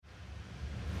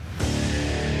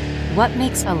What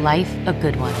makes a life a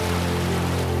good one?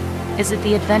 Is it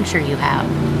the adventure you have?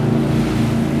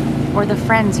 Or the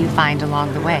friends you find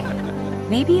along the way?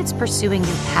 Maybe it's pursuing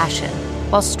your passion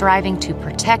while striving to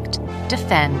protect,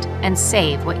 defend, and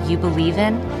save what you believe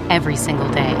in every single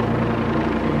day.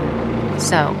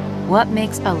 So, what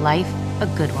makes a life a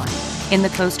good one? In the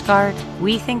Coast Guard,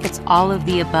 we think it's all of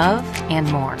the above and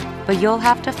more, but you'll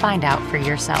have to find out for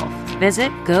yourself.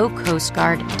 Visit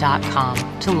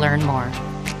gocoastguard.com to learn more.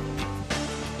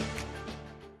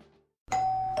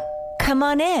 Come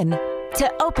on in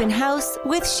to Open House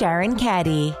with Sharon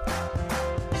Caddy.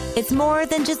 It's more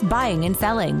than just buying and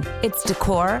selling. It's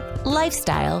decor,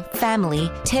 lifestyle,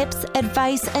 family, tips,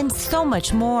 advice, and so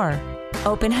much more.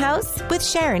 Open House with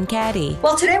Sharon Caddy.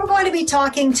 Well, today we're going to be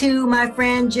talking to my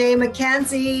friend Jaye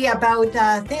McKenzie about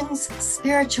things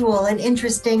spiritual and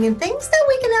interesting and things that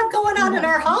we can have going on in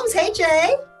our homes. Hey,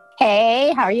 Jaye.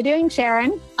 Hey, how are you doing,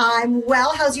 Sharon? I'm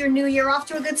well. How's your new year off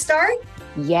to a good start?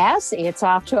 Yes, it's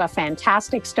off to a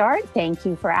fantastic start. Thank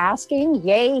you for asking.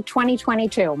 Yay,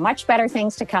 2022. Much better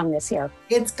things to come this year.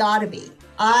 It's got to be.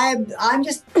 I'm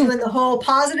just doing the whole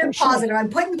positive. I'm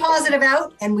putting positive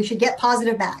out, and we should get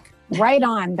positive back. Right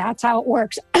on. That's how it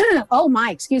works. Oh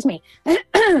my, excuse me.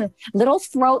 Little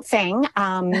throat thing.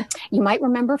 You might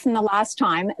remember from the last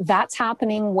time, that's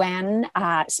happening when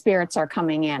spirits are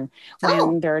coming in.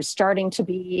 When there's starting to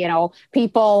be,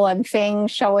 people and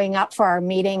things showing up for our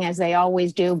meeting as they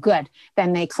always do. Good.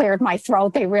 Then they cleared my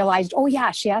throat. They realized, oh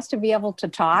yeah, she has to be able to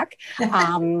talk.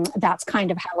 That's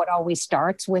kind of how it always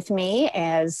starts with me,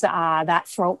 as that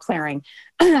throat clearing.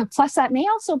 Plus, that may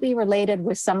also be related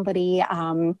with somebody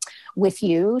with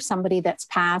you, somebody that's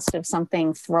passed of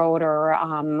something throat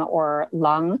or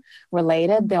lung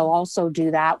related. They'll also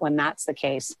do that when that's the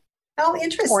case. Oh,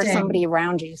 interesting. Or somebody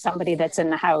around you, somebody that's in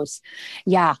the house.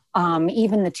 Yeah.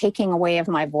 Even the taking away of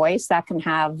my voice, that can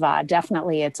have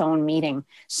definitely its own meaning.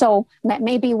 So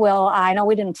maybe I know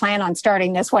we didn't plan on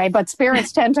starting this way, but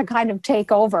spirits tend to kind of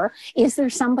take over. Is there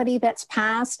somebody that's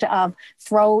passed of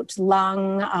throat,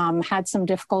 lung, had some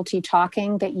difficulty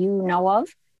talking that you know of?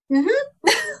 Mm-hmm.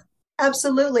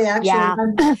 Absolutely. Actually.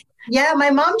 Yeah. Yeah, my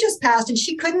mom just passed and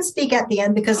she couldn't speak at the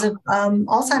end because of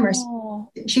Alzheimer's. Oh.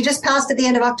 She just passed at the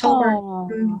end of October.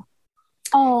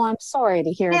 Oh, I'm sorry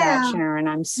to hear that, Sharon.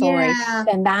 I'm sorry. Yeah.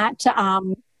 And that,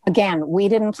 again, we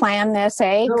didn't plan this,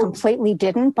 No. Completely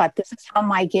didn't, but this is how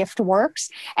my gift works.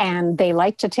 And they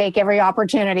like to take every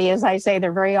opportunity. As I say,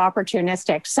 they're very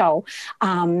opportunistic. So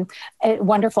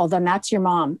wonderful. Then that's your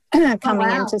mom coming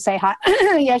in to say hi.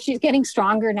 Yeah, she's getting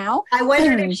stronger now. I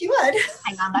wondered if she would.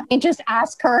 Hang on, let me just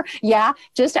ask her. Yeah,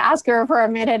 just ask her for a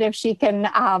minute if she can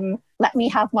let me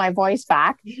have my voice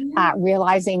back,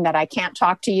 realizing that I can't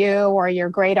talk to you or your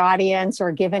great audience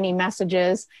or give any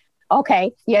messages.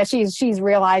 Okay. Yeah, she's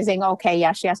realizing, okay,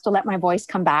 yeah, she has to let my voice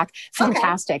come back.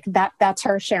 Fantastic. Okay. That's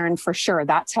her, Sharon, for sure.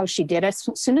 That's how she did it. As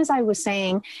soon as I was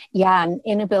saying, an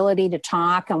inability to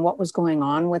talk and what was going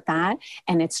on with that.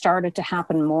 And it started to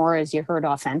happen more, as you heard,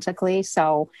 authentically.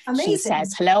 So Amazing. She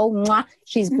says, hello, mwah.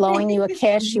 She's blowing you a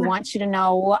kiss. She wants you to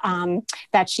know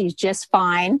that she's just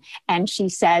fine. And she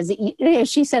says,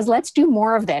 let's do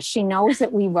more of this. She knows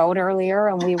that we wrote earlier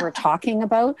and we were talking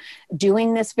about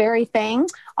doing this very thing.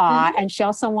 And she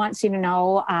also wants you to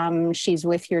know she's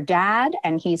with your dad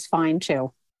and he's fine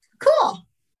too. Cool.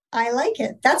 I like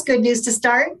it. That's good news to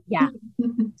start. Yeah.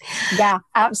 Yeah,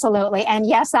 absolutely. And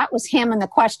yes, that was him and the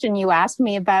question you asked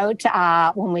me about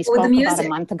when we spoke about a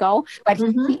month ago. But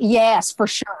yes, for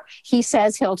sure. He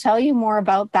says he'll tell you more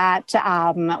about that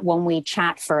when we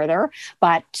chat further.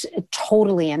 But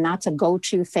totally, and that's a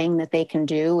go-to thing that they can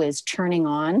do is turning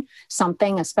on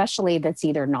something, especially that's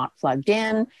either not plugged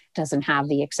in, doesn't have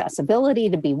the accessibility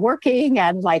to be working,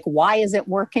 and like, why is it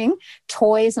working?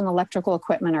 Toys and electrical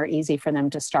equipment are easy for them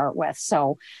to start with.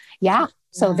 So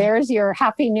so there's your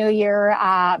Happy New Year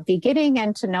beginning,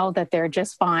 and to know that they're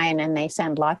just fine and they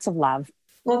send lots of love.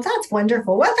 Well, that's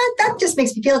wonderful. Well, that just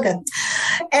makes me feel good.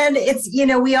 And it's,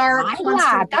 we are...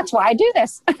 That's why I do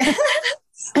this.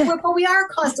 But we are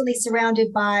constantly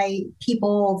surrounded by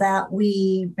people that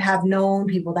we have known,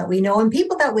 people that we know, and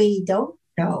people that we don't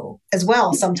know as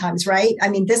well sometimes, right? I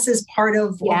mean, this is part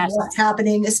of what's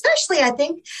happening, especially I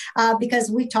think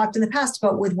because we've talked in the past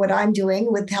about with what I'm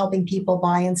doing with helping people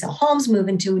buy and sell homes, move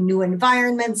into new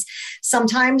environments.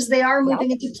 Sometimes they are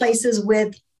moving into places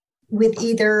with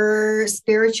either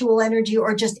spiritual energy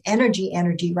or just energy,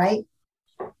 right?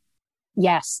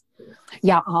 Yes.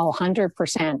 Yeah,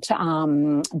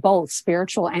 100%. Both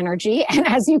spiritual energy and,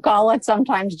 as you call it,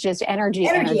 sometimes just energy,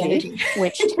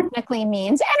 which technically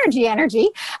means energy.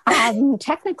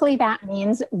 Technically, that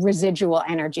means residual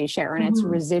energy, Sharon. It's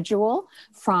residual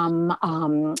from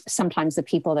sometimes the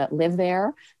people that live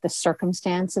there, the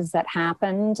circumstances that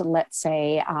happened, let's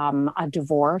say a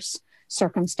divorce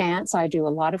circumstance. I do a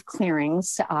lot of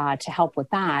clearings to help with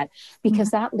that,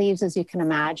 because that leaves, as you can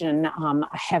imagine, a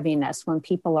heaviness when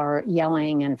people are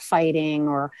yelling and fighting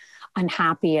or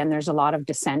unhappy and there's a lot of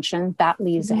dissension. That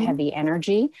leaves a heavy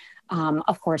energy.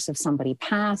 Of course, if somebody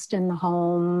passed in the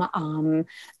home,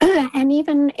 and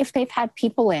even if they've had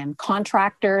people in,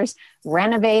 contractors,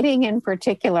 renovating in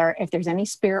particular, if there's any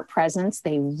spirit presence,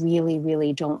 they really,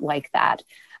 really don't like that.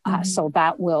 So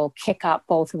that will kick up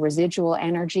both residual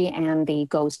energy and the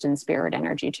ghost and spirit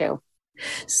energy too.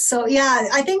 So, yeah,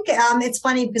 I think it's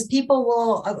funny because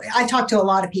I talk to a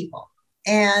lot of people,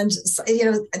 and,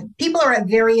 people are at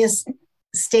various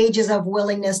stages of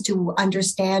willingness to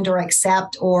understand or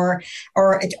accept or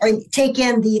take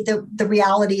in the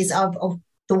realities of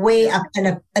the way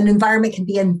an environment can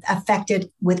be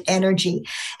affected with energy.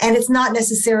 And it's not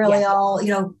necessarily all,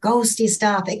 ghosty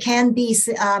stuff. It can be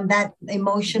that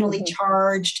emotionally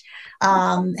charged,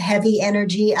 heavy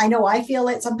energy. I know I feel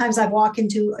it. Sometimes I walk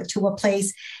into a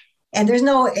place and there's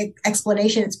no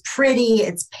explanation. It's pretty,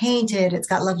 it's painted, it's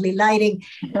got lovely lighting,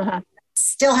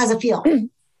 still has a feel,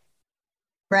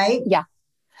 right? Yeah.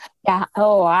 Yeah.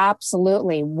 Oh,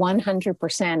 absolutely.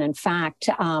 100%. In fact,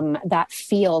 that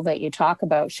feel that you talk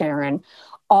about, Sharon,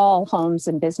 all homes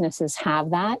and businesses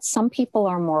have that. Some people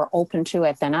are more open to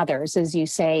it than others. As you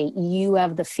say, you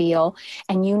have the feel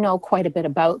and you know quite a bit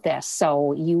about this,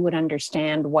 so you would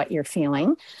understand what you're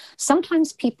feeling.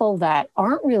 Sometimes people that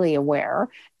aren't really aware,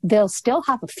 they'll still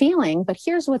have a feeling, but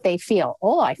here's what they feel.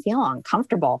 Oh, I feel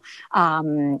uncomfortable.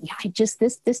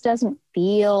 This doesn't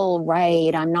feel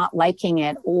right. I'm not liking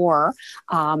it. Or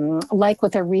like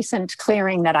with a recent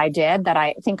clearing that I did, that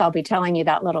I think I'll be telling you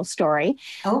that little story.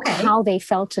 Okay. How they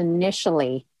felt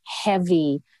initially: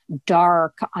 heavy,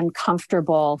 dark,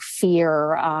 uncomfortable,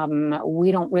 fear.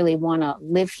 We don't really want to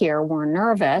live here. We're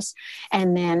nervous.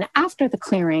 And then after the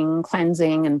clearing,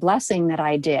 cleansing, and blessing that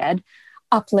I did,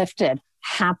 uplifted,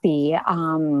 happy,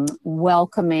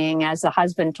 welcoming. As the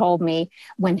husband told me,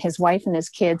 when his wife and his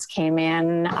kids came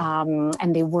in,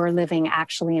 and they were living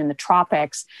actually in the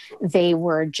tropics, they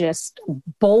were just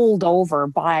bowled over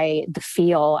by the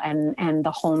feel and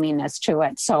the hominess to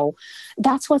it. So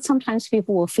that's what sometimes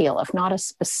people will feel, if not a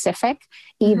specific,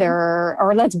 either,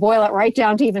 or let's boil it right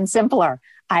down to even simpler.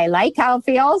 I like how it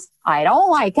feels. I don't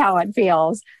like how it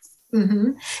feels.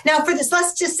 Now, for this,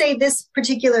 let's just say this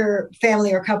particular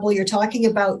family or couple you're talking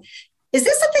about, is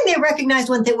this something they recognized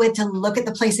when they went to look at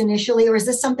the place initially, or is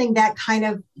this something that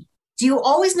do you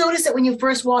always notice it when you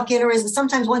first walk in, or is it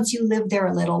sometimes once you live there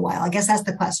a little while? I guess that's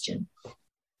the question.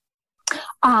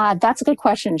 That's a good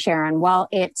question, Sharon. Well,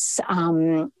 it's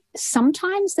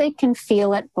sometimes they can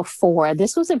feel it before.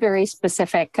 This was a very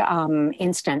specific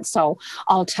instance, so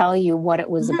I'll tell you what it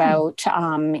was about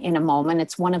in a moment.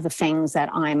 It's one of the things that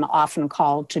I'm often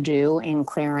called to do in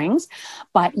clearings.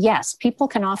 But yes, people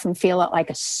can often feel it like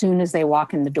as soon as they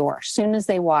walk in the door. As soon as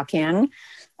they walk in,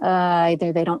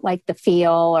 either they don't like the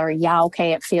feel, or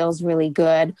it feels really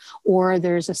good, or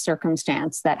there's a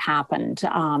circumstance that happened.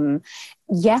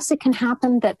 Yes, it can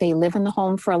happen that they live in the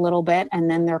home for a little bit and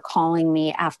then they're calling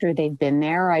me after they've been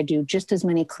there. I do just as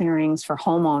many clearings for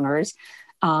homeowners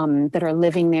that are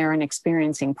living there and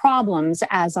experiencing problems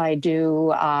as I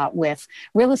do with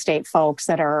real estate folks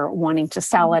that are wanting to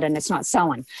sell it and it's not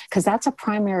selling, because that's a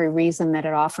primary reason that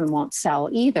it often won't sell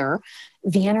either.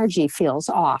 The energy feels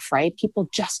off, right? People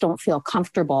just don't feel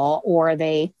comfortable, or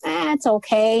it's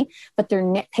okay, but they're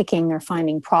nitpicking, they're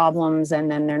finding problems,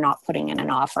 and then they're not putting in an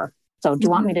offer. So do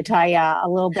you want me to tell you a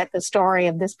little bit the story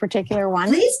of this particular one?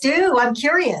 Please do. I'm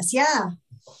curious. Yeah.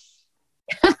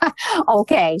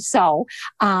 Okay. So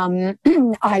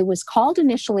I was called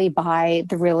initially by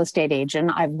the real estate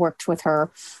agent. I've worked with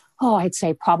her, I'd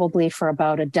say probably for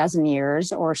about a dozen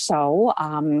years or so.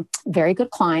 Very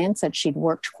good clients that she'd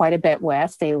worked quite a bit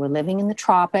with. They were living in the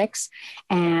tropics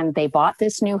and they bought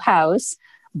this new house.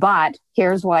 But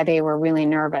here's why they were really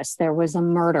nervous. There was a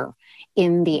murder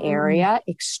in the area,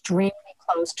 extremely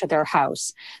close to their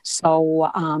house.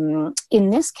 So in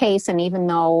this case, and even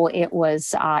though it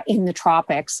was in the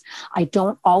tropics, I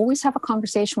don't always have a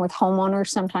conversation with homeowners.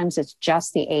 Sometimes it's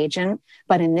just the agent.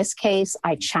 But in this case,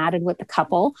 I chatted with the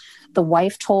couple. The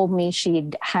wife told me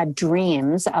she'd had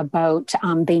dreams about,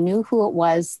 they knew who it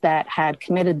was that had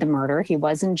committed the murder. He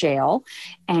was in jail,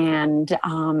 and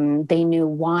they knew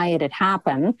why it had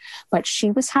happened. But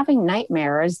she was having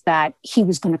nightmares that he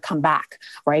was going to come back,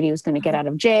 right? He was going to get out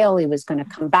of jail. He was going to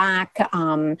come back.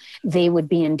 They would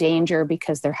be in danger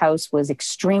because their house was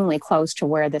extremely close to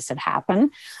where this had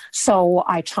happened. So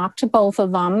I talked to both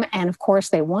of them. And of course,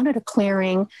 they wanted a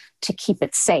clearing to keep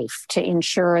it safe, to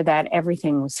ensure that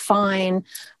everything was fine,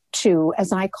 to,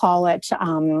 as I call it,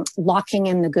 locking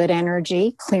in the good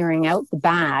energy, clearing out the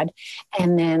bad,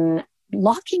 and then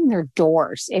locking their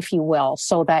doors, if you will,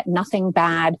 so that nothing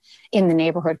bad in the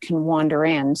neighborhood can wander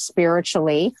in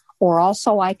spiritually, or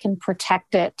also I can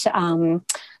protect it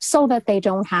so that they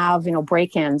don't have,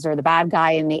 break-ins or the bad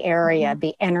guy in the area.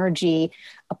 The energy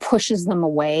pushes them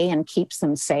away and keeps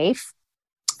them safe.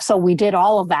 So we did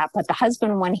all of that. But the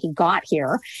husband, when he got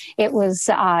here, it was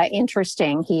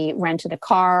interesting. He rented a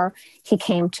car. He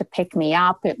came to pick me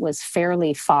up. It was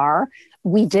fairly far.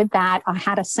 We did that. I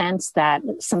had a sense that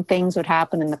some things would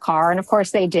happen in the car. And of course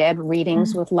they did.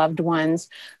 Readings with loved ones,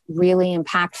 really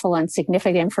impactful and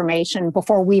significant information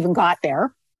before we even got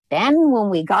there. Then when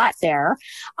we got there,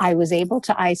 I was able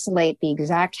to isolate the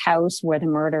exact house where the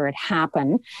murder had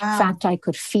happened. Wow. In fact, I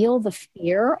could feel the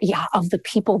fear of the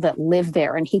people that live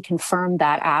there. And he confirmed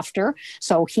that after.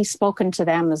 So he's spoken to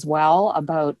them as well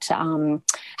about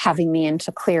having me in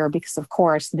to clear, because of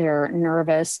course they're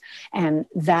nervous and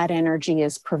that energy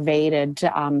is pervaded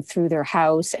through their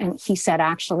house. And he said,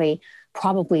 actually,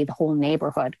 probably the whole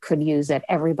neighborhood could use it.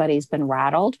 Everybody's been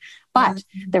rattled. But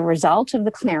the result of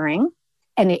the clearing,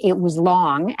 and it was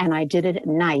long, and I did it at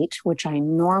night, which I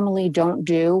normally don't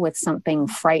do with something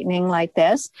frightening like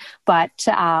this, but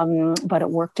it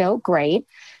worked out great.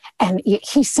 And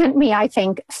he sent me, I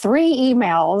think, 3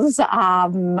 emails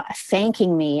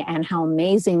thanking me and how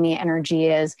amazing the energy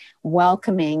is,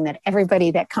 welcoming, that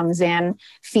everybody that comes in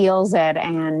feels it,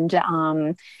 and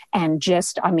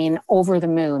just, over the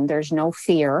moon. There's no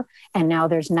fear, and now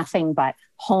there's nothing but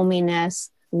hominess,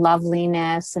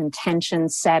 loveliness, intention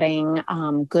setting,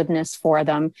 goodness for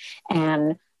them,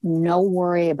 and no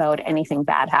worry about anything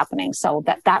bad happening. So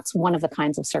that's one of the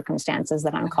kinds of circumstances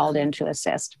that I'm called in to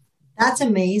assist. That's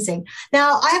amazing.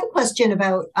 Now, I have a question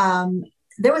about,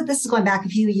 this is going back a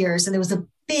few years, and there was a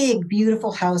big,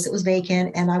 beautiful house. It was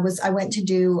vacant, and I went to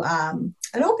do an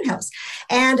open house,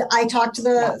 and I talked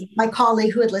to my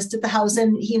colleague who had listed the house,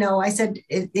 and I said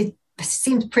it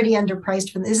seems pretty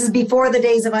underpriced. This is before the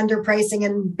days of underpricing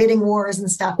and bidding wars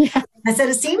and stuff. Yeah. I said,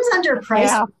 it seems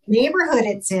underpriced for the neighborhood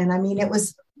it's in. It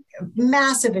was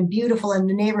massive and beautiful, and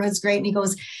the neighborhood's great. And he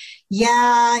goes,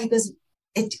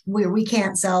 we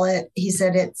can't sell it. He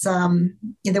said, it's,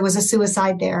 there was a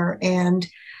suicide there, and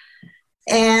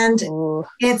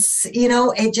it's,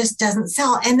 it just doesn't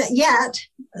sell. And yet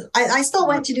I still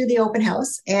went to do the open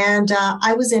house, and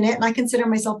I was in it, and I consider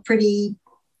myself pretty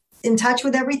in touch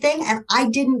with everything. And I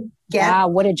didn't get,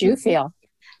 what did you feel?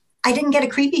 I didn't get a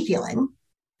creepy feeling.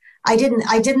 I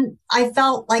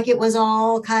felt like it was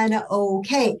all kind of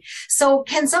okay. So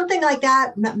can something like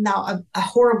that, now a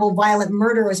horrible violent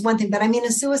murder is one thing, but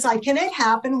a suicide, can it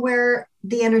happen where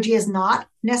the energy is not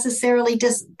necessarily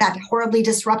that horribly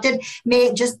disrupted? May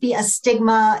it just be a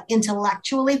stigma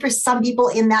intellectually for some people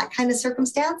in that kind of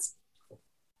circumstance?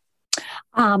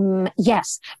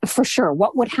 Yes, for sure.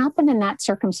 What would happen in that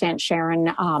circumstance,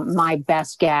 Sharon, my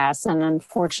best guess, and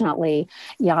unfortunately,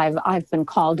 I've been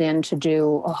called in to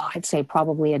do, I'd say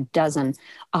probably a dozen,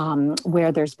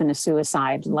 where there's been a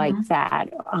suicide like that.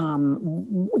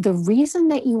 The reason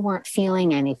that you weren't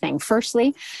feeling anything,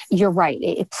 firstly, you're right.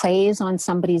 It plays on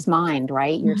somebody's mind,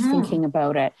 right? You're thinking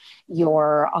about it.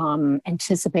 You're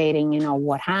anticipating,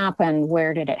 what happened,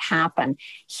 where did it happen?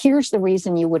 Here's the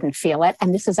reason you wouldn't feel it.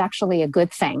 And this is actually a good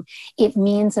thing. It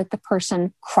means that the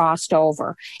person crossed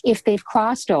over. If they've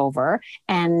crossed over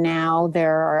and now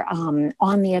they're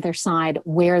on the other side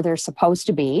where they're supposed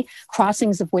to be,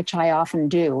 crossings of which I often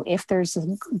do. If there's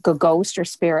a ghost or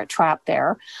spirit trapped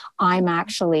there, I'm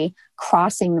actually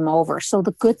crossing them over. So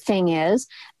the good thing is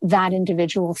that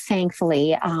individual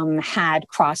thankfully had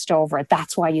crossed over.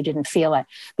 That's why you didn't feel it.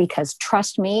 Because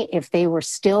trust me, if they were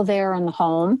still there in the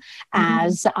home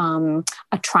as a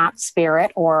trapped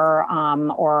spirit or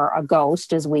a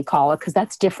ghost, as we call it, because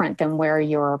that's different than where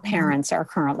your parents are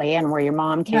currently and where your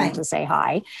mom came to say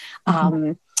hi.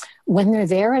 When they're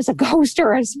there as a ghost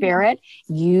or a spirit,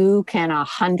 you can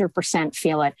 100%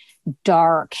 feel it.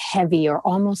 dark, heavy, or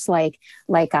almost like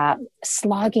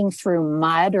slogging through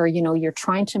mud, or, you're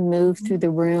trying to move through the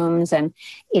rooms and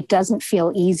it doesn't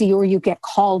feel easy, or you get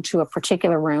called to a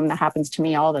particular room. That happens to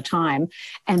me all the time.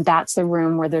 And that's the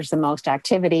room where there's the most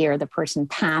activity or the person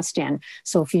passed in.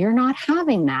 So if you're not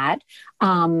having that,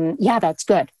 that's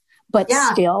good. But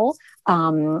still,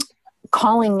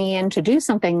 calling me in to do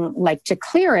something like to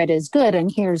clear it is good.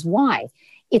 And here's why.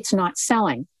 It's not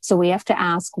selling. So we have to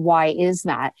ask, why is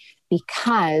that?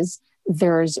 Because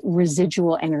there's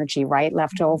residual energy, right,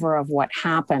 left over of what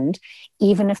happened.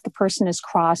 Even if the person is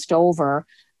crossed over,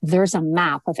 there's a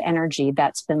map of energy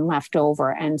that's been left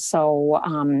over. And so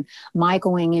my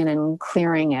going in and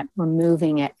clearing it,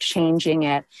 removing it, changing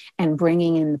it, and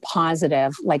bringing in the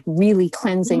positive, like really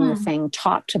cleansing the thing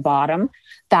top to bottom.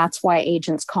 That's why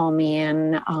agents call me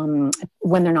in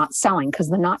when they're not selling,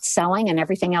 because the not selling and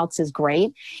everything else is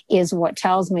great is what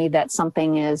tells me that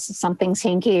something's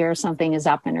hinky or something is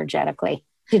up energetically.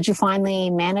 Did you finally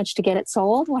manage to get it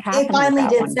sold? What happened? It finally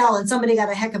did sell, and somebody got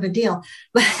a heck of a deal.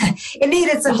 But it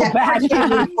needed some decoration.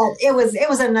 It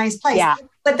was a nice place. Yeah.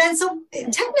 But then, so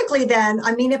technically, then,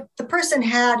 I mean, if the person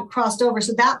had crossed over,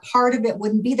 so that part of it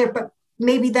wouldn't be there. But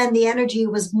maybe then the energy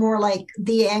was more like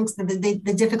the angst,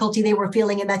 the difficulty they were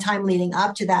feeling in that time leading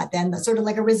up to that. Then, sort of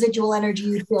like a residual energy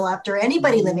you'd feel after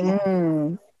anybody living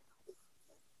in.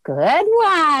 Good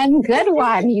one. Good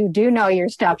one. You do know your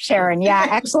stuff, Sharon. Yeah,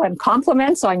 excellent.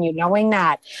 Compliments on you knowing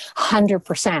that.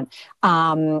 100%.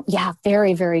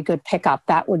 Very, very good pickup.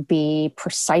 That would be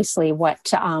precisely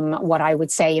what I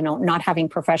would say, not having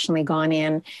professionally gone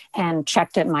in and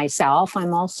checked it myself.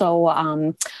 I'm also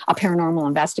a paranormal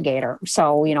investigator.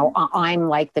 So, I'm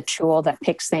like the tool that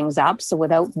picks things up. So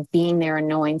without being there and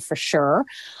knowing for sure,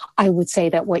 I would say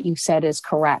that what you said is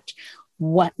correct.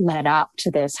 What led up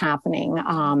to this happening?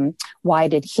 Why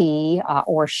did he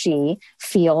or she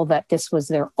feel that this was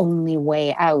their only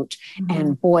way out?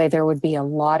 And boy, there would be a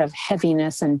lot of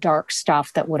heaviness and dark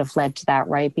stuff that would have led to that,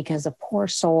 right? Because a poor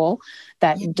soul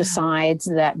that decides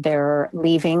that they're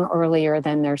leaving earlier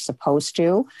than they're supposed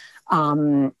to.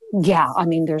 There's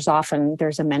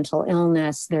a mental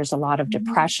illness, there's a lot of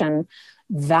depression.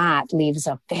 That leaves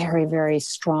a very, very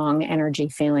strong energy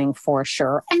feeling for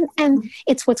sure. And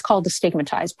it's what's called a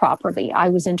stigmatized property. I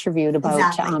was interviewed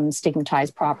about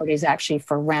stigmatized properties actually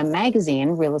for REM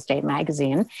magazine, Real Estate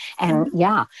Magazine. And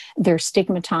they're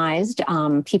stigmatized.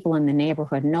 People in the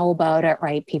neighborhood know about it,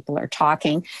 right? People are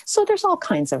talking. So there's all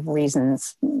kinds of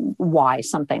reasons why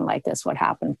something like this would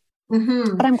happen.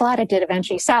 But I'm glad it did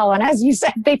eventually sell. And as you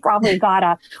said, they probably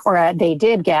they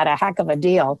did get a heck of a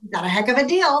deal. Got a heck of a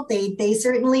deal. They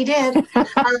certainly did.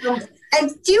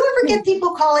 And do you ever get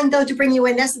people calling, though, to bring you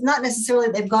in? Not necessarily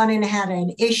they've gone in and had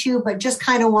an issue, but just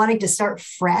kind of wanting to start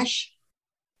fresh?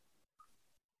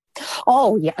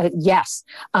 Oh, yeah, yes,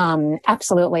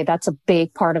 absolutely. That's a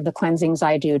big part of the cleansings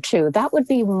I do too. That would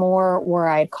be more where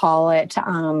I'd call it,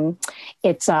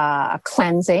 it's a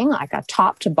cleansing, like a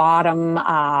top to bottom,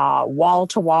 wall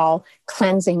to wall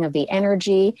cleansing of the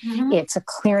energy. It's a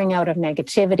clearing out of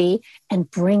negativity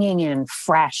and bringing in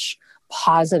fresh,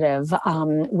 positive,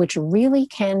 which really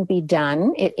can be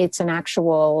done. It's an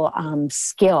actual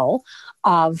skill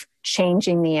of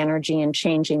changing the energy and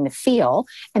changing the feel.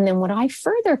 And then what I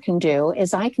further can do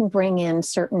is I can bring in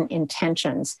certain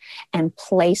intentions and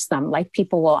place them. Like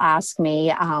people will ask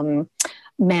me,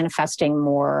 manifesting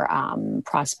more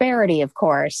prosperity, of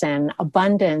course, and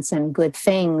abundance and good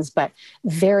things, but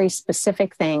very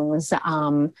specific things,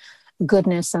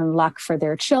 goodness and luck for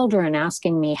their children,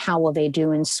 asking me how will they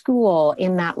do in school.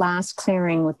 In that last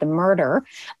clearing with the murder,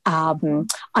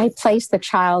 I placed the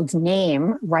child's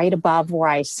name right above where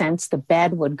I sensed the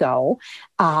bed would go.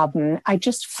 I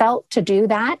just felt to do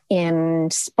that in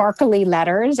sparkly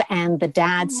letters, and the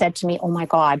dad said to me, "Oh my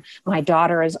God, my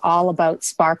daughter is all about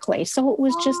sparkly." So it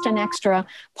was just an extra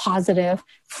positive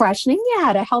freshening,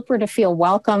 to help her to feel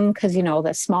welcome, because,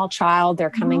 the small child, they're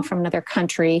coming from another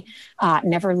country,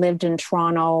 never lived in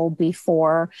Toronto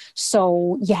before.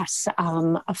 So yes,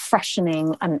 a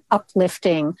freshening, an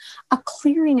uplifting, a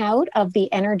clearing out of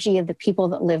the energy of the people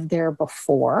that lived there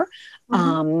before,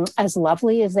 as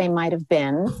lovely as they might have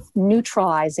been,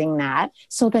 neutralizing that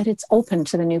so that it's open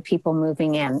to the new people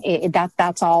moving in.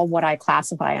 That's all what I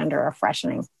classify under a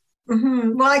freshening.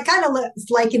 Well, I kind of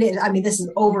liken it. I mean, this is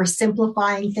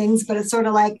oversimplifying things, but it's sort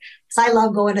of like, because I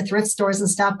love going to thrift stores and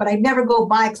stuff, but I'd never go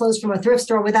buy clothes from a thrift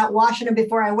store without washing them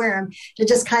before I wear them to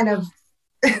just kind of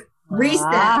reset.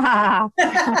 Kind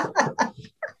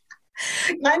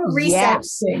of reset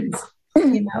things,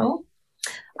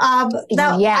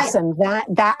 Yes, and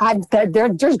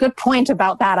there's a good point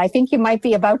about that. I think you might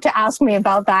be about to ask me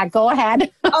about that. Go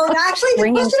ahead. Oh, actually,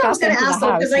 the question I was going to ask,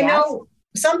 though, because I know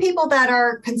some people that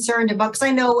are concerned about, because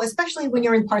I know, especially when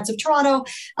you're in parts of Toronto,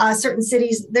 certain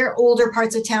cities, they're older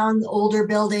parts of town, older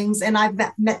buildings, and I've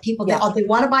met people that they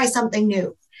want to buy something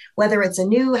new, whether it's a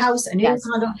new house, a new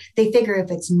condo. They figure if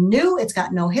it's new, it's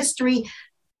got no history,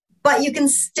 but you can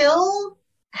still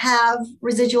have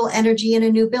residual energy in a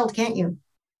new build, can't you?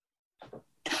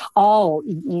 Oh,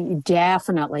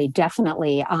 definitely.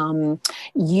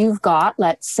 You've got,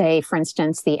 let's say, for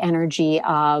instance, the energy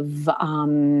of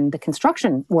the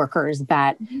construction workers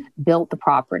that built the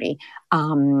property.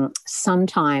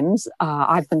 Sometimes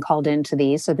I've been called into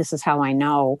these, so this is how I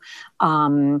know.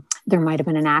 There might have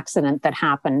been an accident that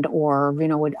happened, or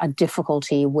a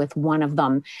difficulty with one of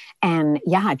them, and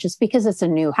just because it's a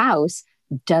new house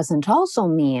doesn't also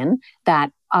mean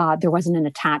that there wasn't an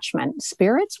attachment.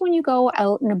 Spirits, when you go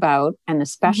out and about, and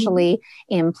especially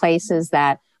in places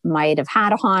that might have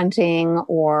had a haunting,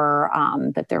 or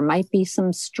that there might be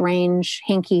some strange,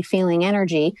 hinky feeling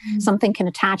energy, something can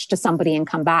attach to somebody and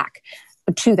come back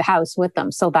to the house with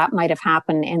them. So that might have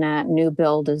happened in a new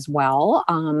build as well.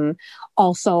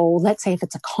 Also, let's say if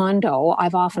it's a condo,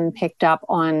 I've often picked up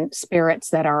on spirits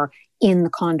that are in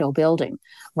the condo building,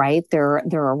 right? They're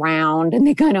around and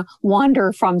they kind of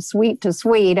wander from suite to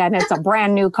suite, and it's a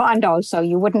brand new condo, so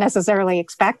you wouldn't necessarily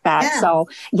expect that. Yeah. So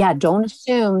don't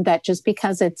assume that just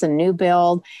because it's a new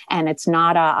build and it's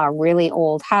not a really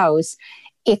old house,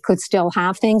 it could still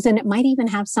have things, and it might even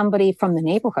have somebody from the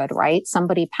neighborhood, right?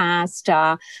 Somebody passed,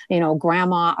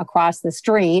 grandma across the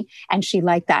street, and she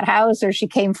liked that house, or she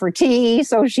came for tea,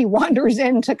 so she wanders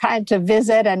in to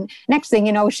visit, and next thing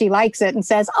you know, she likes it and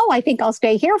says, "Oh, I think I'll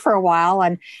stay here for a while,"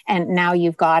 and now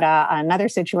you've got another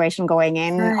situation going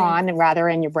in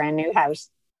in your brand new house.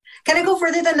 Can I go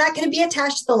further than that? Can it be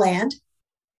attached to the land?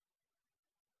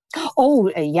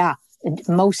 Oh, yeah.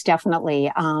 Most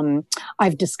definitely.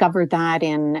 I've discovered that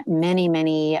in many,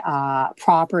 many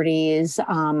properties.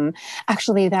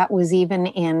 Actually, that was even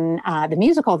in the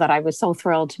musical that I was so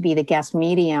thrilled to be the guest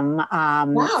medium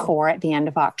for at the end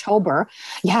of October.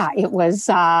 Yeah, it was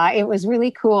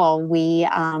really cool.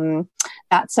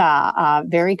 That's a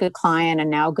very good client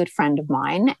and now a good friend of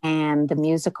mine. And the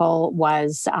musical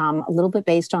was a little bit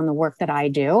based on the work that I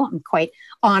do. I'm quite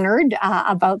honored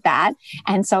about that.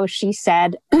 And so she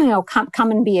said,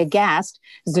 come and be a guest,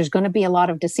 because there's going to be a lot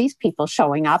of deceased people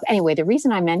showing up. Anyway, the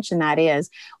reason I mention that is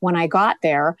when I got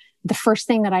there, the first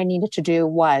thing that I needed to do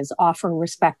was offer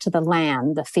respect to the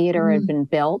land. The theater had been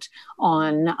built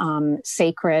on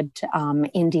sacred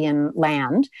Indian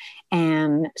land.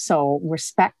 And so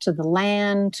respect to the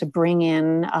land to bring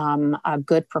in a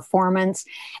good performance.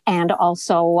 And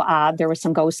also there was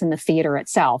some ghosts in the theater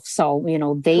itself. So,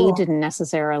 they didn't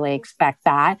necessarily expect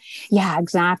that. Yeah,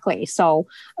 exactly. So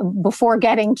before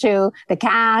getting to the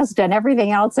cast and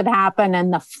everything else that happened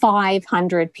and the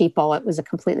 500 people, it was a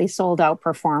completely sold out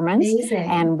performance. Amazing.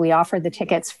 And we offered the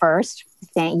tickets first.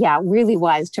 Yeah, it really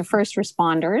was, to first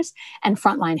responders and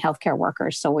frontline healthcare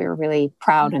workers. So we were really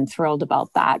proud and thrilled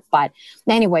about that. But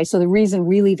anyway, so the reason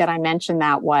really that I mentioned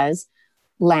that was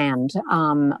land,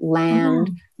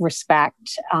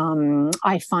 respect.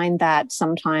 I find that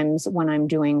sometimes when I'm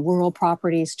doing rural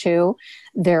properties too,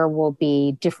 there will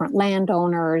be different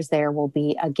landowners. There will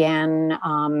be, again,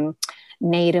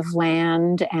 native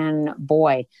land, and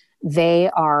boy, they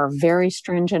are very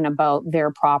stringent about their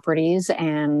properties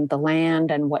and the land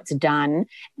and what's done.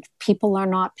 If people are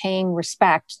not paying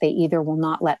respect, they either will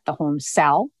not let the home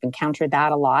sell, encountered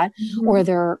that a lot, or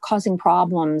they're causing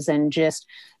problems and just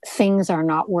things are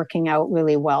not working out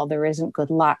really well. There isn't good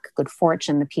luck, good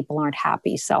fortune. The people aren't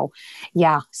happy. So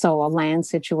so a land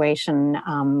situation,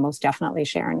 most definitely,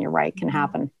 Sharon, you're right, can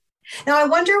happen. Now, I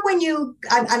wonder when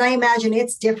and I imagine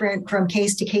it's different from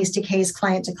case to case to case,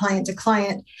 client to client to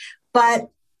client, but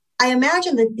I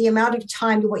imagine that the amount of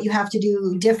time to what you have to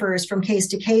do differs from case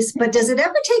to case, but does it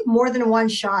ever take more than one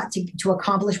shot to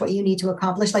accomplish what you need to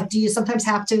accomplish? Like, do you sometimes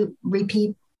have to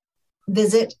repeat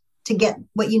visit to get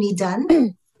what you need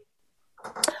done?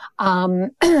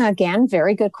 Again,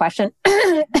 very good question.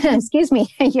 Excuse me.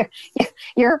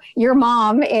 Your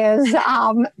mom is,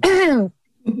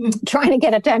 trying to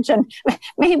get attention.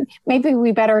 Maybe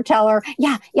we better tell her,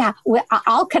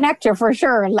 I'll connect her for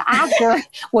sure after.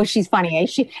 Well, she's funny.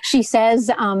 Eh? She says,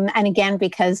 and again,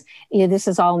 because this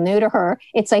is all new to her,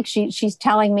 it's like she's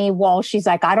telling me, well, she's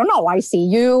like, I don't know. I see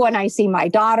you and I see my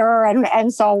daughter.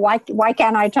 And so why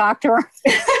can't I talk to her?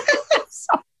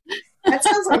 That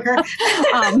sounds like her.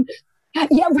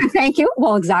 Yeah, well, thank you.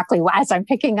 Well, exactly. As I'm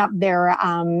picking up their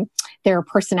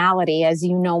personality, as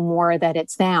you know more that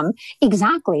it's them.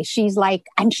 Exactly. She's like,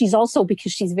 and she's also,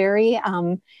 because she's very,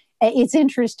 it's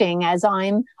interesting as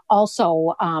I'm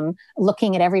also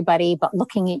looking at everybody, but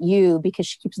looking at you, because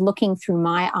she keeps looking through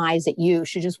my eyes at you.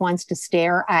 She just wants to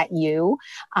stare at you,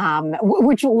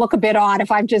 which will look a bit odd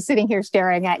if I'm just sitting here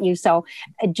staring at you. So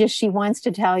just, she wants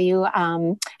to tell you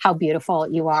how beautiful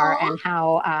you are. Aww. And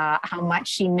how much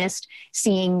she missed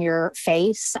seeing your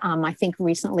face. I think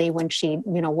recently when she,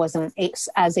 wasn't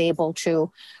as able to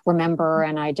remember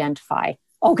and identify.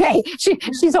 Okay.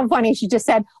 She's so funny. She just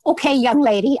said, okay, young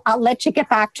lady, I'll let you get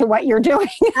back to what you're doing.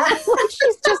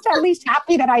 She's just at least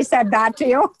happy that I said that to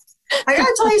you. I got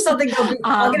to tell you something, though.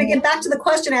 I'm going to get back to the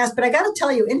question asked, but I got to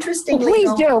tell you, interestingly.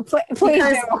 Please do. Please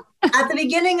do. At the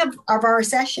beginning of our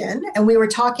session, and we were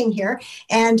talking here,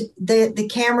 and the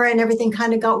camera and everything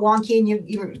kind of got wonky, and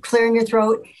you were clearing your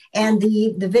throat, and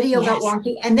the video got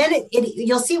wonky. And then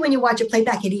you'll see when you watch it play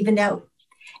back, it evened out.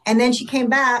 And then she came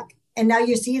back, and now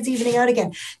you see it's evening out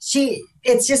again.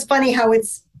 It's just funny how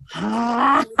it's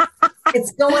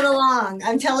going along.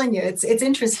 I'm telling you, it's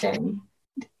interesting.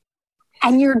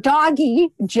 And your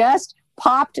doggy just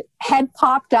head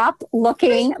popped up,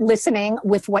 looking, listening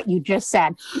with what you just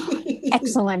said.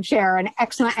 Excellent, Sharon.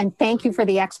 Excellent. And thank you for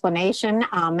the explanation.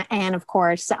 And of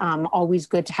course, always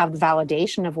good to have the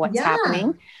validation of what's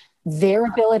happening. Their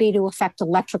ability to affect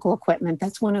electrical equipment.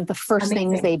 That's one of the first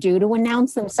things they do to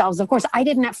announce themselves. Of course, I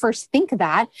didn't at first think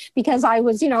that because I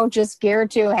was, just scared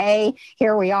to, hey,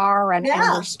 here we are and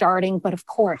we're starting. But of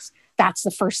course, that's the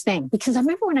first thing. Because I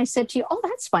remember when I said to you, oh,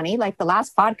 that's funny. Like the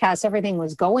last podcast, everything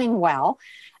was going well.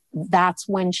 That's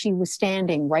when she was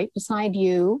standing right beside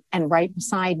you and right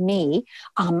beside me.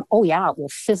 It will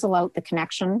fizzle out the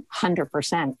connection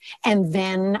 100%. And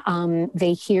then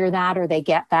they hear that or they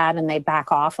get that and they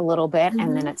back off a little bit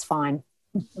and then it's fine.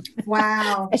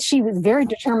 Wow. She was very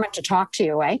determined to talk to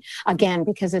you, again,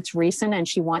 because it's recent and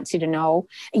she wants you to know,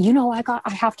 I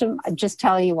have to just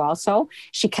tell you also,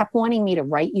 she kept wanting me to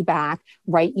write you back.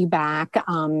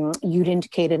 You'd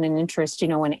indicated an interest,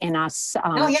 in us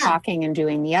talking and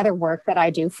doing the other work that I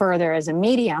do further as a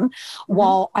medium. Mm-hmm.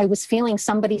 Well, I was feeling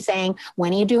somebody saying,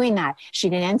 when are you doing that? She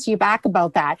didn't answer you back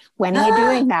about that. When are you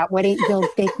doing that?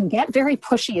 They can get very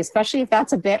pushy, especially if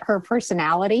that's a bit her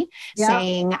personality,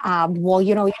 saying,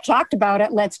 you talked about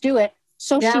it, let's do it.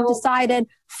 So she decided,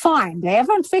 fine, they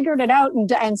haven't figured it out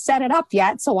and set it up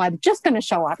yet. So I'm just going to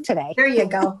show up today. There you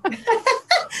go.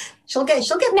 she'll get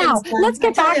now. Let's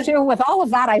get back to with all of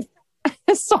that.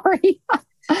 Sorry.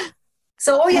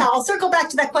 So, I'll circle back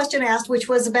to that question asked, which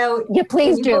was about. Yeah,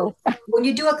 please do. When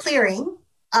you do a clearing,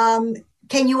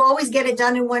 can you always get it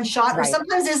done in one shot, or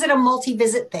sometimes is it a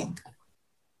multi-visit thing?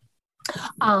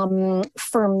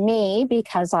 For me,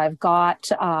 because I've got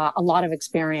a lot of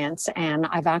experience and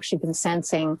I've actually been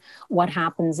sensing what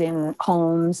happens in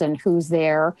homes and who's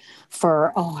there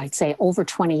for, I'd say over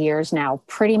 20 years now.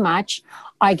 Pretty much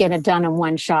I get it done in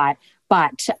one shot.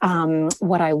 But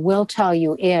what I will tell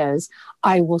you is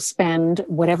I will spend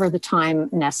whatever the time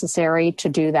necessary to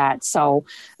do that. So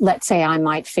let's say I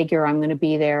might figure I'm going to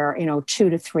be there, 2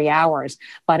 to 3 hours.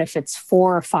 But if it's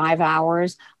 4 or 5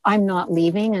 hours, I'm not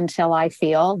leaving until I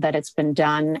feel that it's been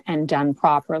done and done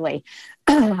properly.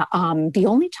 The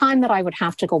only time that I would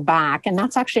have to go back, and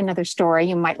that's actually another story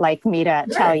you might like me to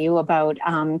tell you about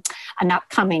an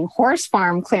upcoming horse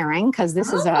farm clearing, because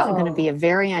this is going to be a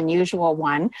very unusual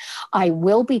one. I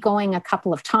will be going a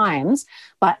couple of times,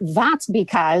 but that's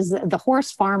because the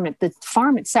horse farm, the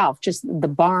farm itself, just the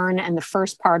barn and the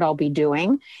first part I'll be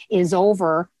doing is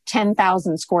over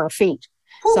 10,000 square feet.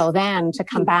 So then to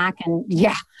come back and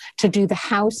to do the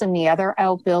house and the other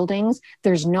outbuildings,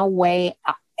 there's no way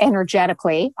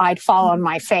energetically I'd fall on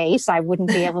my face. I wouldn't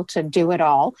be able to do it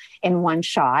all in one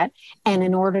shot. And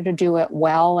in order to do it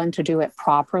well and to do it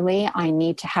properly, I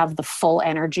need to have the full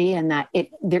energy, and that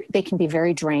they can be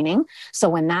very draining.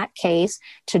 So in that case,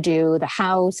 to do the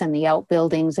house and the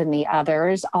outbuildings and the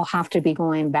others, I'll have to be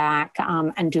going back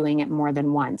and doing it more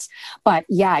than once. But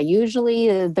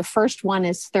usually the first one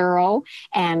is thorough,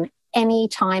 and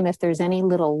anytime if there's any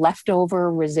little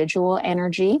leftover residual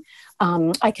energy,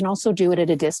 I can also do it at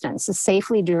a distance. So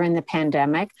safely during the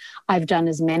pandemic, I've done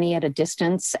as many at a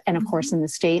distance. And of course, in the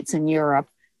States and Europe,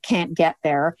 can't get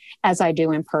there as I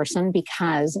do in person,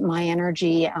 because my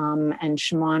energy and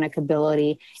shamanic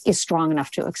ability is strong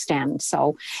enough to extend.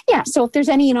 So so if there's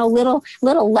any, little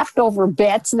leftover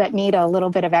bits that need a little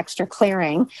bit of extra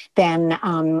clearing, then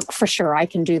for sure I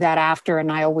can do that after.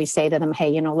 And I always say to them,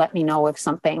 hey, let me know if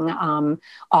something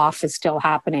off is still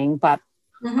happening. But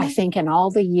I think in all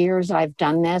the years I've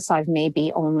done this, I've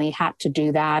maybe only had to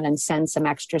do that and send some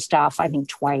extra stuff, I think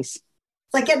twice.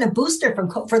 It's like getting a booster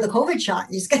for the COVID shot.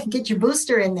 You just got to get your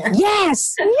booster in there.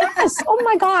 Yes. Oh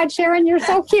my God, Sharon, you're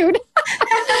so cute.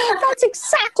 That's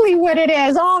exactly what it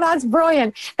is. Oh, that's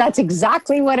brilliant. That's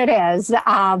exactly what it is.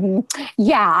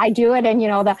 Yeah, I do it. And,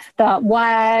 the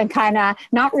one kind of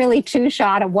not really 2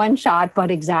 shot, a 1 shot,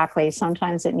 but exactly.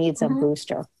 Sometimes it needs a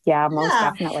booster. Yeah, most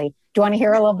definitely. Do you want to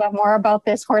hear a little bit more about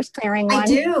this horse clearing one? I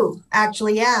do,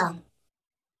 actually. Yeah.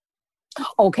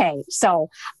 Okay, so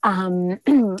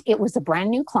it was a brand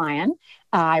new client.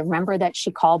 I remember that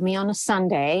she called me on a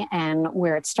Sunday, and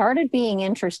where it started being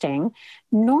interesting,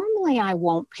 normally I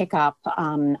won't pick up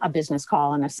a business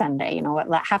call on a Sunday.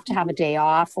 I have to have a day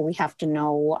off, or we have to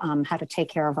know how to take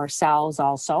care of ourselves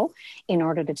also in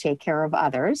order to take care of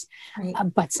others. Right.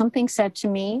 But something said to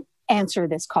me, answer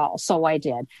this call. So I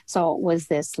did. So it was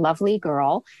this lovely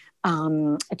girl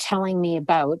telling me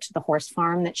about the horse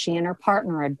farm that she and her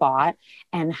partner had bought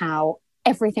and how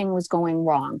everything was going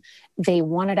wrong. They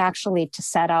wanted actually to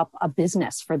set up a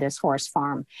business for this horse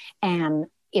farm, and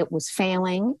it was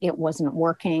failing. It wasn't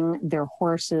working. Their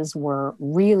horses were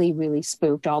really, really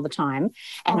spooked all the time.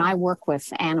 And I work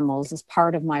with animals as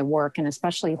part of my work, and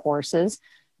especially horses.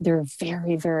 They're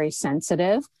very, very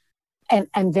sensitive.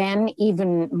 And then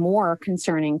even more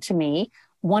concerning to me,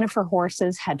 one of her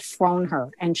horses had thrown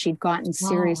her, and she'd gotten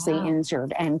seriously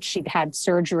injured, and she'd had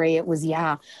surgery. It was,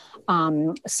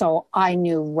 so I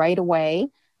knew right away,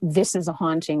 this is a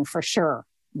haunting for sure.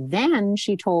 Then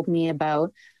she told me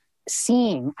about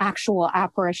seeing actual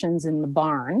apparitions in the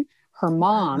barn. Her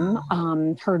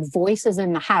mom heard voices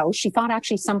in the house. She thought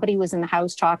actually somebody was in the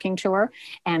house talking to her,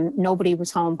 and nobody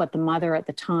was home but the mother at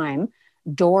the time.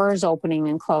 Doors opening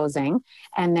and closing.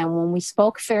 And then when we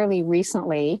spoke fairly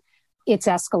recently, it's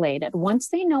escalated. Once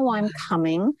they know I'm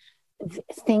coming,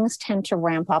 things tend to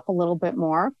ramp up a little bit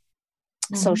more.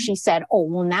 So she said, oh,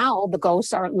 well, now the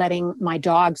ghosts are letting my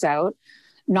dogs out.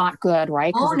 Not good,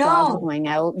 right? Because dogs going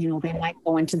out, they might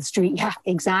go into the street. Yeah,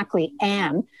 exactly.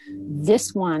 And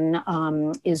this one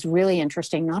is really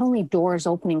interesting. Not only doors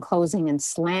opening, closing, and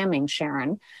slamming,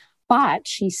 Sharon, but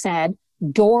she said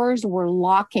doors were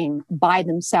locking by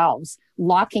themselves,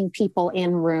 locking people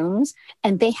in rooms,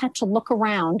 and they had to look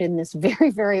around in this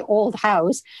very, very old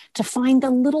house to find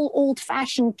the little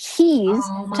old-fashioned keys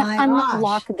to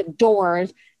unlock the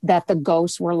doors that the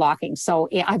ghosts were locking. So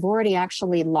I've already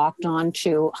actually locked on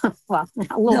to, well,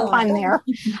 a little pun there,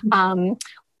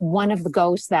 one of the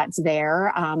ghosts that's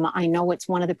there. I know it's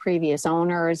one of the previous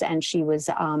owners, and she was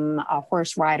a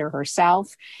horse rider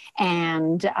herself,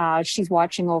 and she's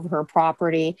watching over her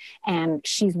property, and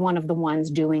she's one of the ones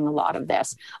doing a lot of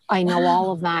this. I know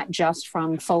all of that just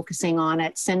from focusing on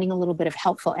it, sending a little bit of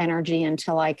helpful energy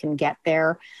until I can get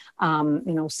there,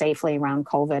 safely around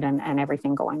COVID and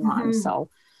everything going on. So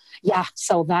yeah,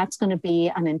 so that's going to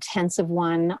be an intensive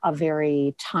one, a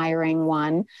very tiring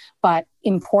one, but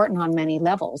important on many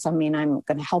levels. I mean, I'm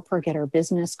going to help her get her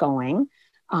business going,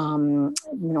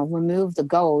 remove the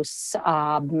ghosts.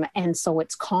 And so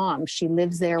it's calm. She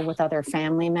lives there with other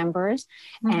family members,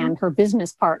 and her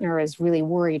business partner is really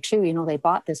worried too. They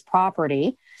bought this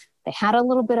property. They had a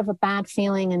little bit of a bad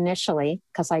feeling initially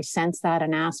because I sensed that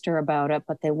and asked her about it,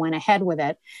 but they went ahead with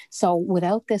it. So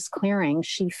without this clearing,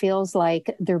 she feels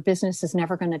like their business is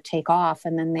never going to take off.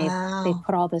 And then they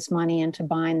put all this money into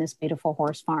buying this beautiful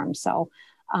horse farm. So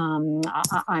I'm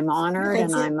honored,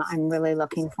 and I'm really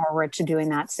looking forward to doing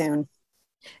that soon.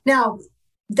 Now,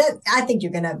 I think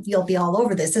you'll be all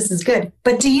over this. This is good.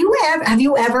 But have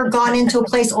you ever gone into a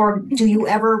place, or do you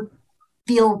ever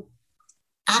feel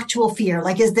actual fear?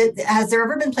 Like, has there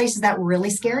ever been places that really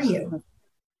scare you?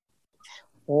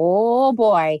 Oh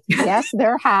boy. Yes,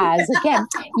 there has. Again,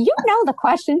 the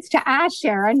questions to ask,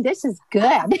 Sharon. This is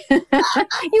good.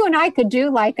 You and I could do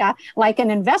like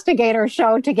an investigator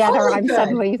show together. I'm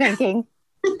suddenly thinking,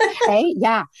 hey,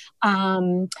 yeah.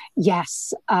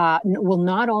 Yes. Well,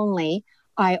 not only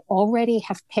I already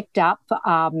have picked up,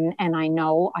 and I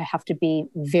know I have to be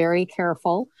very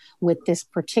careful with this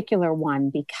particular one,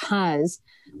 because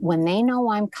when they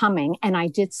know I'm coming, and I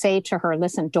did say to her,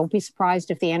 listen, don't be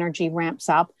surprised if the energy ramps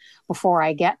up before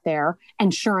I get there.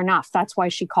 And sure enough, that's why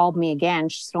she called me again.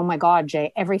 She said, oh my God,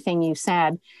 Jay, everything you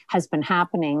said has been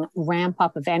happening, ramp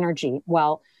up of energy.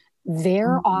 Well,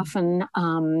 they're often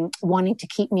wanting to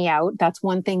keep me out. That's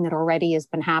one thing that already has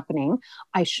been happening.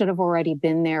 I should have already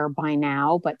been there by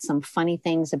now, but some funny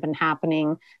things have been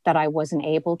happening that I wasn't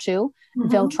able to.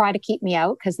 They'll try to keep me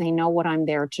out because they know what I'm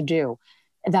there to do.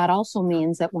 That also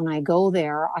means that when I go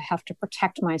there, I have to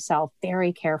protect myself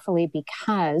very carefully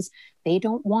because they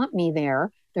don't want me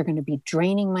there They're going to be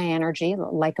draining my energy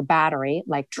like a battery,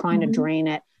 like trying to drain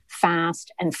it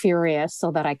fast and furious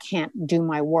so that I can't do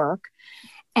my work.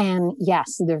 And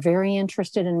yes, they're very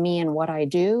interested in me and what I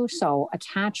do. So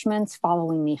attachments,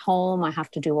 following me home, I have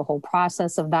to do a whole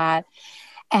process of that.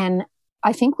 And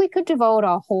I think we could devote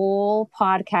a whole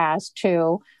podcast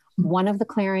to one of the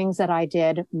clearings that I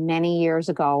did many years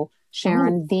ago.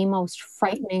 Sharon, the most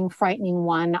frightening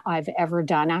one I've ever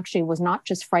done. Actually, it was not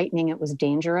just frightening, it was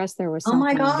dangerous. There was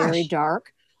something very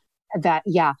dark that,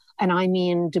 and I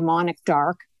mean demonic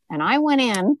dark. And I went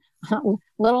in,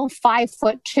 little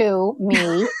 5'2"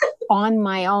 me on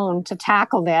my own to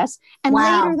tackle this. And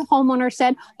later the homeowner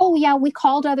said, oh yeah, we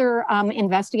called other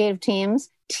investigative teams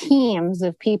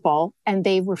of people, and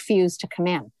they refused to come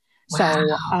in.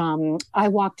 So I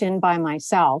walked in by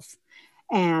myself,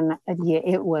 and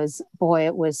it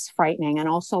was frightening. And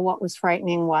also what was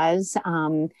frightening was,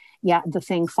 the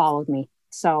thing followed me.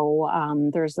 So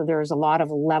there's a lot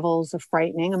of levels of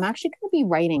frightening. I'm actually going to be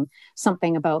writing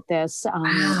something about this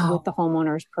with the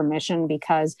homeowner's permission,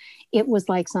 because it was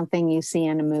like something you see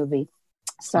in a movie.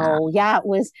 So it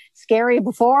was scary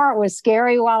before, it was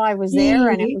scary while I was there,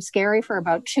 and it was scary for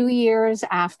about 2 years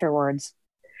afterwards.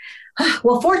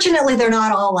 Well, fortunately, they're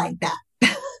not all like that.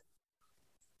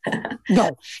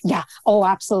 No,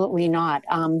 absolutely not.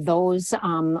 Those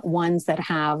ones that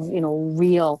have,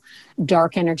 real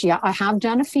dark energy. I have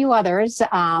done a few others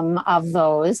of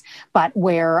those, but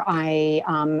where I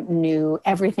knew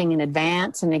everything in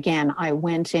advance. And again, I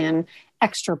went in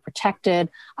extra protected.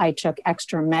 I took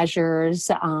extra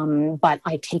measures, but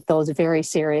I take those very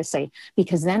seriously,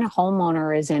 because then a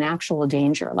homeowner is in actual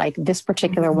danger. Like this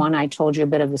particular one I told you a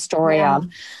bit of the story of,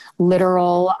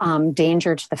 literal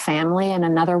danger to the family. And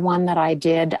another one that I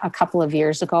did a couple of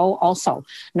years ago, also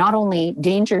not only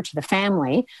danger to the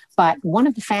family, but one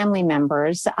of the family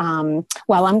members, I'm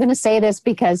going to say this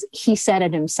because he said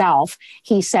it himself.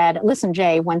 He said, listen,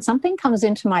 Jay, when something comes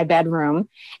into my bedroom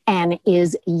and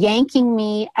is yanking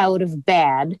me out of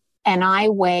bed, and I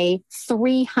weigh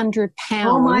 300 pounds.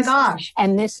 Oh my gosh.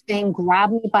 And this thing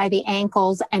grabbed me by the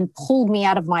ankles and pulled me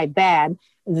out of my bed,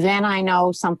 then I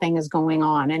know something is going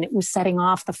on. And it was setting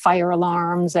off the fire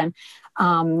alarms and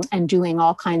doing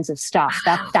all kinds of stuff.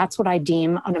 That's what I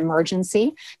deem an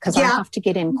emergency, because I have to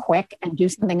get in quick and do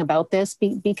something about this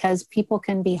because people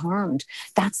can be harmed.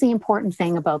 That's the important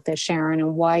thing about this, Sharon,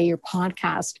 and why your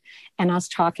podcast and us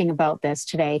talking about this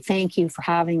today. Thank you for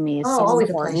having me. It's so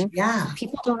important.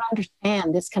 People don't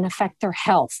understand this can affect their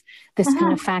health. This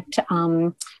can affect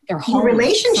their home.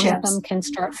 Relationships. Some of them can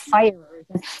start fires.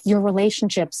 Your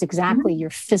relationships, exactly. Your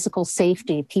physical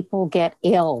safety. People get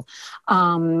ill.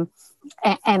 And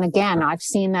again, I've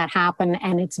seen that happen,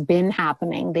 and it's been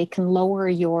happening. They can lower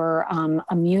your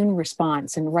immune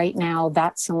response. And right now,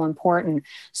 that's so important.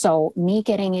 So me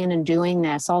getting in and doing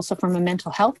this, also from a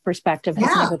mental health perspective,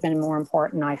 has never been more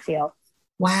important, I feel.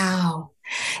 Wow.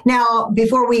 Now,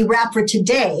 before we wrap for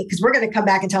today, because we're going to come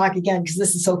back and talk again, because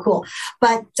this is so cool.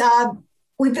 But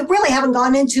we really haven't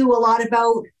gone into a lot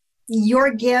about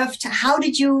your gift.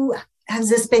 Has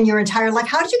this been your entire life?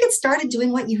 How did you get started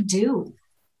doing what you do?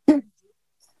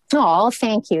 Oh,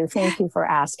 thank you. Thank you for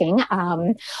asking.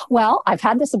 Well, I've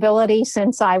had this ability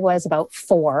since I was about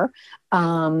 4.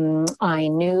 I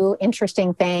knew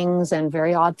interesting things and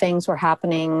very odd things were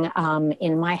happening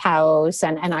in my house.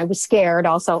 And I was scared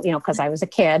also, because I was a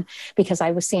kid, because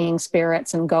I was seeing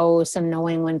spirits and ghosts and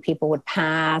knowing when people would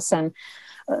pass and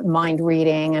mind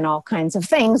reading and all kinds of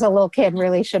things a little kid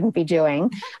really shouldn't be doing.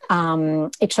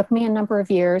 It took me a number of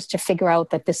years to figure out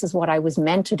that this is what I was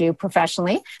meant to do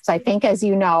professionally. So I think, as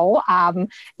you know,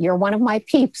 you're one of my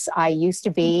peeps. I used to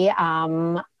be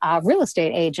a real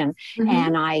estate agent,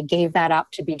 and I gave that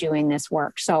up to be doing this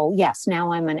work. So yes,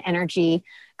 now I'm an energy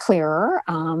clearer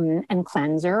and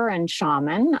cleanser and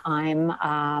shaman. I'm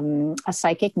a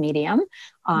psychic medium.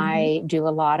 I do a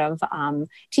lot of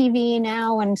TV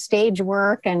now and stage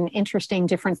work and interesting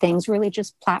different things, really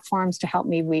just platforms to help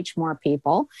me reach more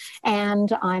people.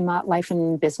 And I'm a life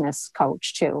and business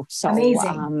coach too. So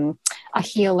a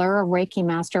healer, a Reiki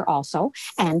master also.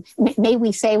 And may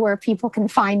we say where people can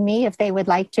find me if they would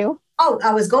like to? Oh,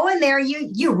 I was going there.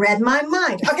 You read my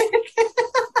mind. Okay.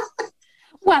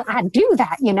 Well, I do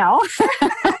that,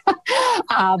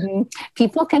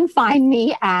 People can find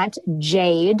me at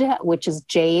Jade, which is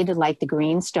Jade like the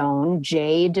green stone,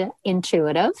 Jade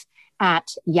Intuitive at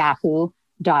yahoo.com.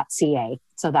 yahoo.ca.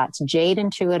 So that's Jade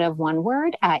Intuitive, one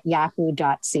word, at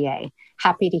yahoo.ca.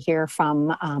 Happy to hear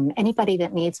from anybody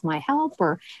that needs my help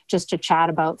or just to chat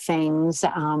about things,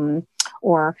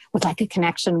 or would like a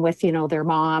connection with, their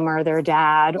mom or their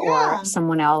dad or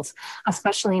someone else.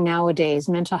 Especially nowadays,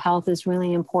 mental health is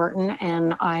really important.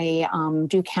 And I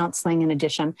do counseling in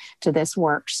addition to this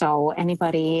work. So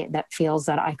anybody that feels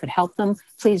that I could help them,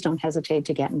 please don't hesitate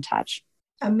to get in touch.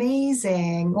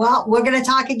 Amazing. Well, we're going to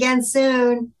talk again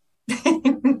soon.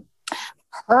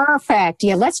 Perfect.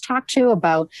 Yeah, let's talk too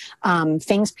about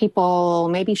things people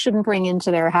maybe shouldn't bring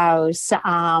into their house.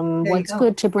 What's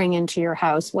good to bring into your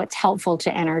house? What's helpful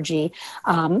to energy?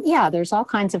 There's all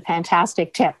kinds of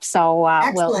fantastic tips. So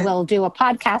we'll do a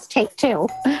podcast take two.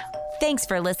 Thanks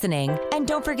for listening. And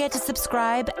don't forget to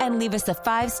subscribe and leave us a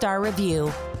 5-star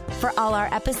review. For all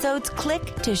our episodes, click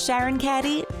to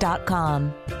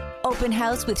SharonCaddy.com. Open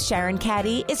House with Sharon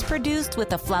Caddy is produced with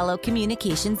Aflalo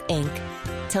Communications, Inc.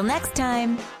 Till next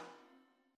time.